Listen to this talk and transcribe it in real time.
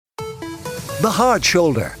The Hard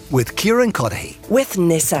Shoulder with Kieran with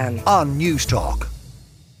Nissan on News Talk.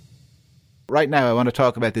 Right now I want to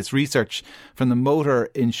talk about this research from the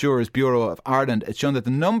Motor Insurers Bureau of Ireland. It's shown that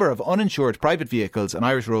the number of uninsured private vehicles on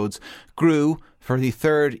Irish roads grew for the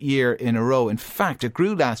third year in a row. In fact, it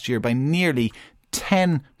grew last year by nearly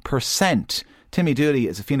 10%. Timmy Dooley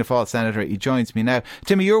is a Fianna Fáil Senator. He joins me now.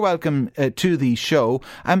 Timmy, you're welcome to the show.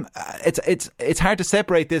 It's hard to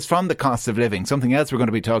separate this from the cost of living, something else we're going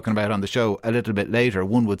to be talking about on the show a little bit later,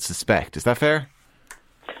 one would suspect. Is that fair?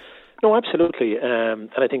 No, absolutely. And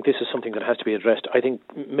I think this is something that has to be addressed. I think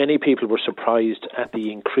many people were surprised at the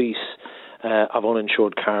increase of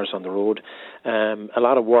uninsured cars on the road. A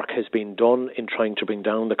lot of work has been done in trying to bring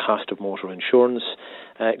down the cost of motor insurance.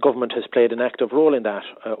 Government has played an active role in that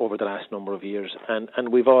over the last number of years, and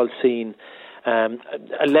we've all seen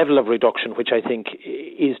a level of reduction which I think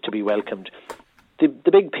is to be welcomed.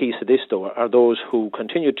 The big piece of this, though, are those who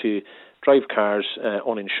continue to drive cars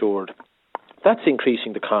uninsured. That's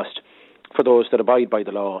increasing the cost for those that abide by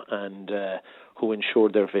the law and who insure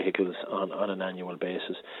their vehicles on an annual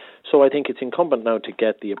basis. So I think it's incumbent now to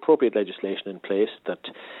get the appropriate legislation in place that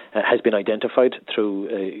has been identified through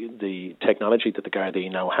the technology that the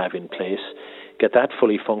Gardaí now have in place, get that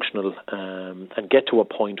fully functional and get to a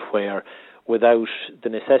point where, without the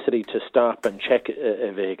necessity to stop and check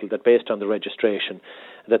a vehicle, that based on the registration,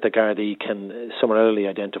 that the Gardaí can summarily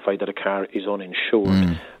identify that a car is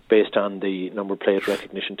uninsured based on the number plate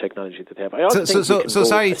recognition technology that they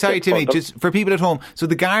have. Sorry, Timmy, just for people at home. So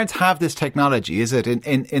the guards have this technology, is it,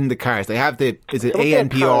 in the cars? They have is it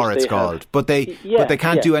ANPR it's called, but they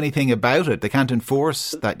can't do anything about it. They can't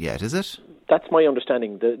enforce that yet, is it? That's my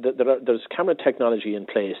understanding. There's camera technology in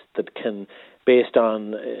place that can, based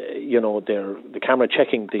on the camera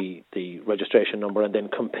checking the registration number and then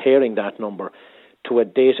comparing that number to a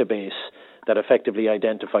database that effectively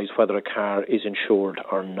identifies whether a car is insured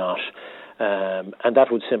or not, and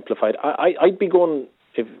that would simplify it. I'd be going,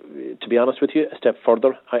 to be honest with you, a step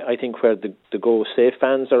further. I think where the Go Safe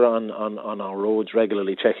vans are on our roads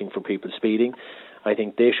regularly checking for people speeding, I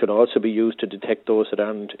think they should also be used to detect those that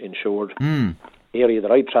aren't insured. The area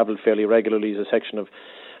that I travel fairly regularly is a section of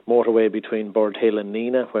motorway between Bird Hill and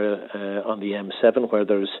Neenah, where on the M7, where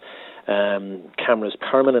there's cameras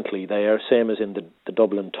permanently there, same as in the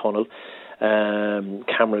Dublin tunnel.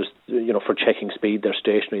 Cameras, for checking speed, they're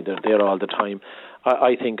stationary, they're there all the time.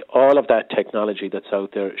 I think all of that technology that's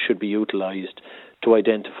out there should be utilised to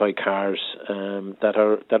identify cars that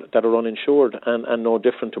are uninsured, and no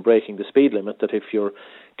different to breaking the speed limit, that if your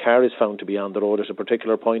car is found to be on the road at a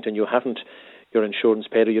particular point and you haven't your insurance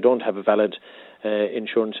paid or you don't have a valid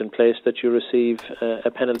insurance in place, that you receive a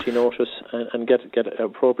penalty notice and get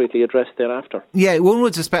appropriately addressed thereafter. Yeah, one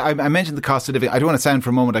would suspect, I mentioned the cost of living. I don't want to sound for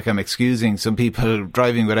a moment like I'm excusing some people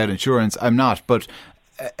driving without insurance. I'm not, but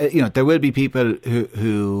there will be people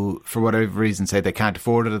who, for whatever reason, say they can't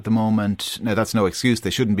afford it at the moment. Now, that's no excuse. They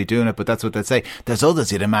shouldn't be doing it, but that's what they'd say. There's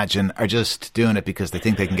others, you'd imagine, are just doing it because they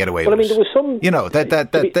think they can get away with it. There was some...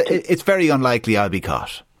 it's very unlikely I'll be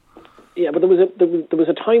caught. Yeah, but there was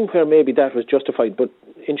a time where maybe that was justified, but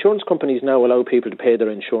insurance companies now allow people to pay their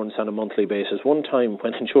insurance on a monthly basis. One time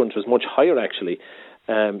when insurance was much higher, actually,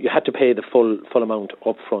 you had to pay the full amount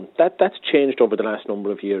up front. That's changed over the last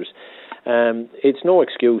number of years. It's no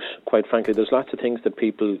excuse, quite frankly. There's lots of things that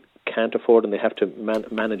people can't afford and they have to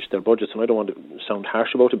manage their budgets, and I don't want to sound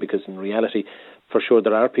harsh about it, because in reality, for sure,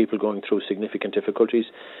 there are people going through significant difficulties.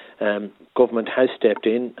 Government has stepped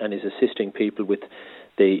in and is assisting people with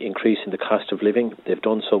the increase in the cost of living. They've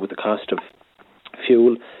done so with the cost of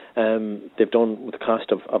fuel. They've done with the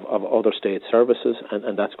cost of other state services,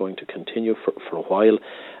 and that's going to continue for a while.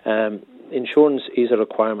 Insurance is a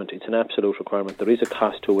requirement. It's an absolute requirement. There is a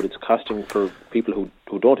cost to it. It's costing for people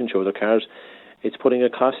who don't insure their cars. It's putting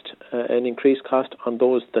an increased cost on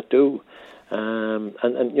those that do. And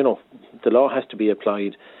the law has to be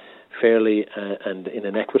applied fairly and in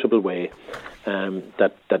an equitable way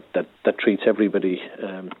that treats everybody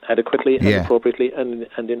adequately and appropriately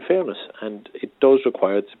and in fairness. And it does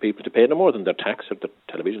require people to pay no more than their tax or their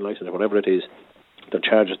television licence or whatever it is, the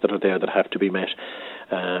charges that are there that have to be met.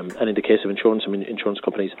 And in the case of insurance, insurance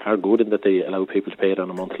companies are good in that they allow people to pay it on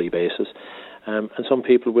a monthly basis. And some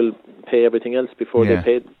people will pay everything else before they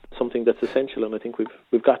pay something that's essential, and I think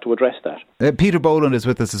we've got to address that. Peter Boland is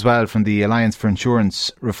with us as well from the Alliance for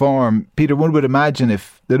Insurance Reform. Peter, one would imagine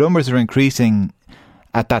if the numbers are increasing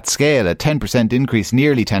at that scale, a 10% increase,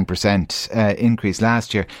 nearly 10% increase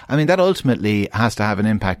last year, that ultimately has to have an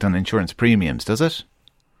impact on insurance premiums, does it?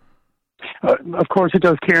 Of course it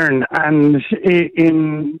does, Kieran. And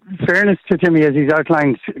in fairness to Timmy, as he's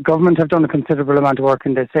outlined, government have done a considerable amount of work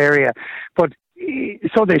in this area. But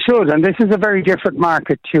so they should. And this is a very different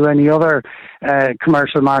market to any other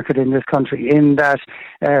commercial market in this country, in that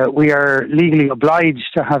we are legally obliged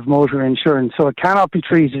to have motor insurance. So it cannot be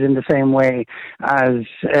treated in the same way as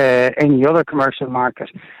any other commercial market.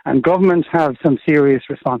 And governments have some serious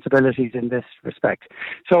responsibilities in this respect.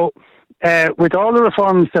 So with all the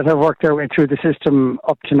reforms that have worked their way through the system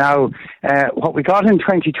up to now, what we got in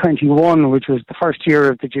 2021, which was the first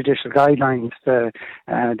year of the judicial guidelines, the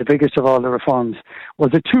biggest of all the reforms,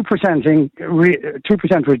 was a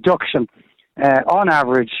 2% reduction on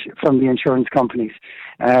average from the insurance companies.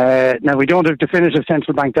 Now, we don't have definitive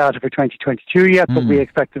central bank data for 2022 yet, but we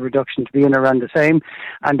expect the reduction to be in around the same.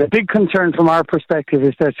 And the big concern from our perspective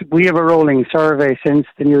is that we have a rolling survey since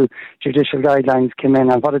the new judicial guidelines came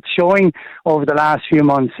in, and what it's showing over the last few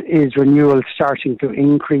months is renewals starting to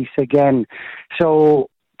increase again. So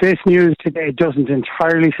this news today doesn't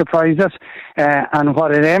entirely surprise us, and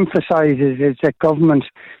what it emphasises is that government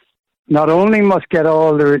not only must get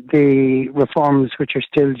all the reforms which are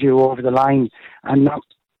still due over the line, and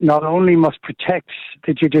not only must protect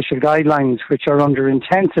the judicial guidelines which are under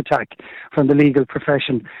intense attack from the legal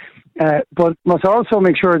profession, but must also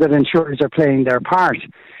make sure that insurers are playing their part.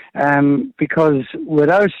 Because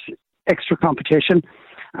without extra competition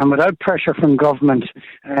and without pressure from government,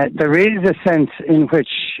 there is a sense in which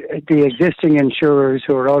the existing insurers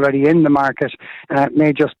who are already in the market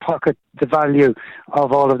may just pocket the value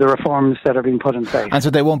of all of the reforms that are being put in place. And so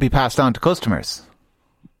they won't be passed on to customers?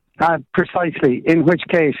 Precisely, in which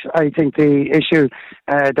case I think the issue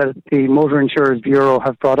that the Motor Insurers Bureau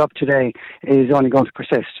have brought up today is only going to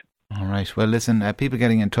persist. All right. Well, listen, people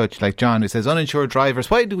getting in touch, like John, who says, uninsured drivers,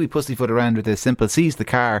 why do we pussyfoot around with this simple seize the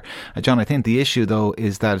car? John, I think the issue, though,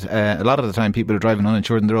 is that a lot of the time people are driving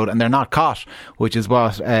uninsured on the road and they're not caught, which is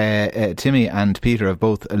what Timmy and Peter have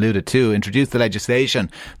both alluded to. Introduce the legislation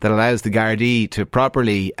that allows the Gardaí to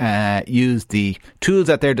properly use the tools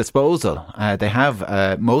at their disposal. They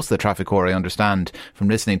have most of the traffic corps, I understand, from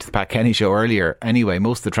listening to the Pat Kenny show earlier. Anyway,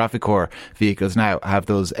 most of the traffic corps vehicles now have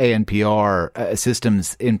those ANPR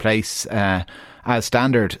systems in place as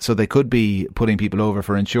standard, so they could be putting people over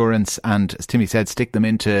for insurance, and as Timmy said, stick them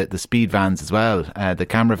into the speed vans as well, the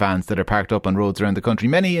camera vans that are parked up on roads around the country.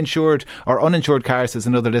 Many insured or uninsured cars, says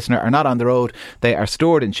another listener, are not on the road. They are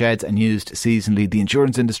stored in sheds and used seasonally. The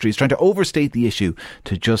insurance industry is trying to overstate the issue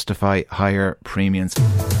to justify higher premiums.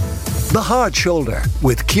 The Hard Shoulder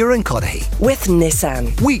with Kieran with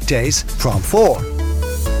Nissan. Weekdays from 4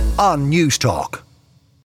 on News Talk.